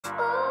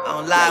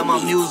don't lie,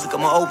 my music,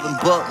 I'm an open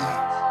book.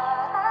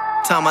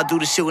 Time I do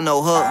this shit with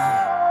no hook,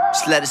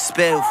 just let it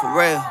spill for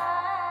real.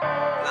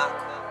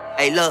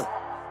 Hey, look.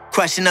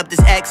 Crushing up this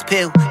X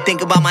pill,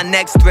 think about my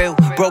next thrill.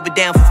 Broke it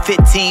down for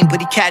 15, but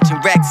he catching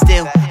wreck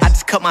still. I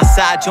just cut my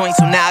side joint,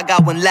 so now I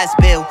got one less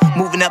bill.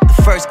 Moving up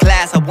the first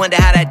class, I wonder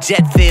how that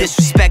jet feels.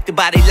 Disrespected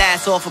by they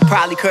last offer,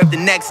 probably curb the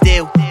next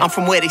deal. I'm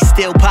from where they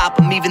still pop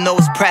them, even though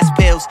it's press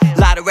pills. A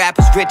lot of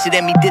rappers richer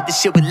than me did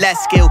this shit with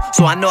less skill,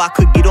 so I know I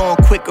could get on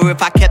quicker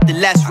if I kept it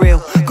less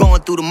real.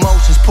 Going through the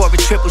motions, pour a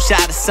triple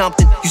shot of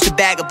something. Used to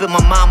bag up in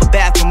my mama's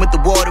bathroom with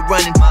the water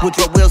running.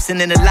 Woodrow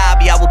Wilson in the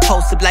lobby, I would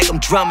post up like I'm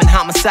drumming.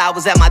 Homicide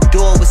was at my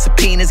door with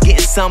subpoenas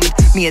getting summoned.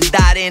 Me and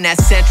Dada in that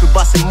central,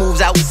 busting moves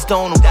out with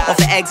stone 'em. Off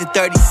of exit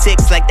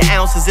 36 like the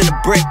ounces in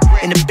a brick.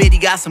 In the biddy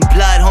got some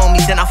blood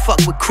homies and I fuck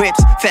with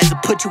Crips. Feds will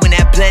put you in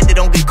that blender,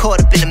 don't get caught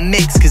up in the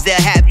mix, cause they'll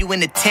have you in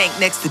the tank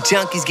next to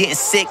junkies getting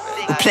sick.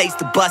 Replace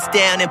the bust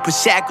down and put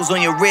shackles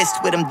on your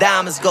wrist where them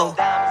diamonds go.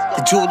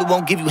 The jeweler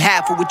won't give you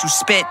half of what you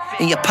spent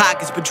in your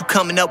pockets, but you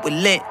coming up with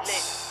lint.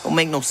 Don't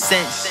make no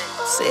sense.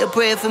 Say a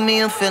prayer for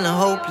me, I'm feeling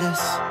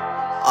hopeless.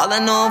 All I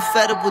know, I'm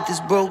fed up with this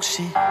broke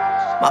shit.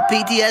 My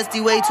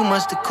PTSD way too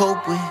much to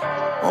cope with.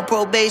 On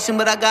probation,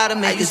 but I gotta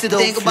make it. I used to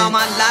think about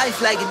my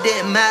life like it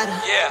didn't matter.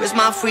 Risk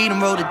my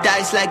freedom, roll the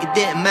dice like it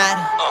didn't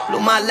matter. Blew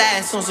my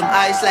last on some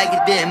ice like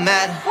it didn't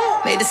matter.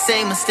 Made the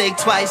same mistake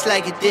twice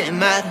like it didn't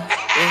matter.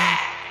 Yeah.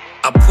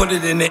 I put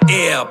it in the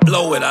air, I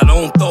blow it, I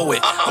don't throw it.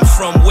 I'm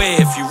from where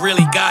if you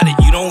really got it,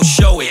 you don't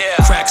show it.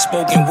 Crack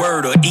spoken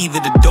word or either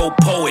the dope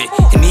poet.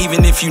 And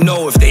even if you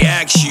know, if they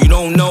ask you, you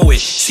don't know it.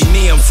 See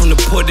me, I'm from the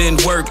put in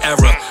work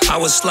era. I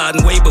was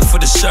sliding way before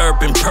the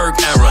syrup and perk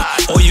era.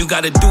 All you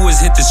gotta do is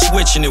hit the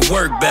switch and it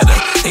work better.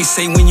 They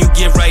say when you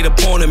get right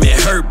up on them,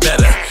 it hurt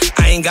better.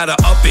 I ain't gotta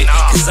up it,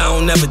 cause I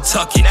don't never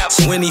tuck it.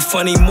 So any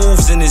funny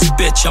moves in this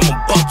bitch, I'ma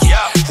buck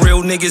it.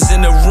 Real niggas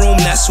in the room,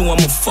 that's who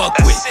I'ma fuck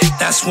with.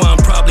 That's why I'm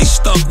probably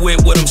stuck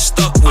with what I'm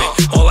stuck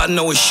with. All I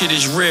know is shit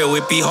is real,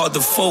 it be hard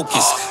to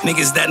focus.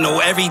 Niggas that know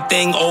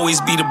everything always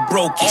be the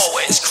brokest.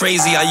 It's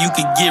crazy how you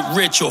could get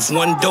rich off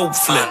one dope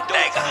flip.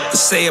 But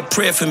say a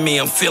prayer for me,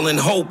 I'm feeling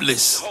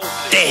hopeless.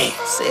 Damn.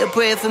 Say a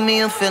prayer for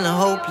me, I'm feeling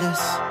hopeless.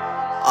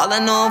 All I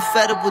know, I'm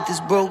fed up with this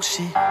broke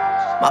shit.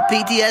 My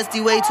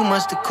PTSD way too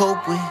much to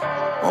cope with.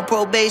 On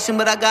probation,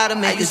 but I gotta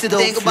make it. I used to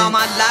think about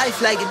my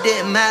life like it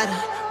didn't matter.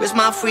 Risk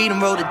my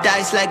freedom, roll the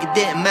dice like it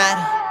didn't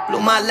matter. Blew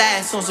my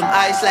last on some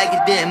ice like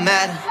it didn't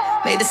matter.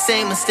 Made the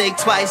same mistake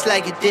twice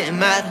like it didn't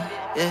matter.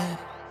 Yeah.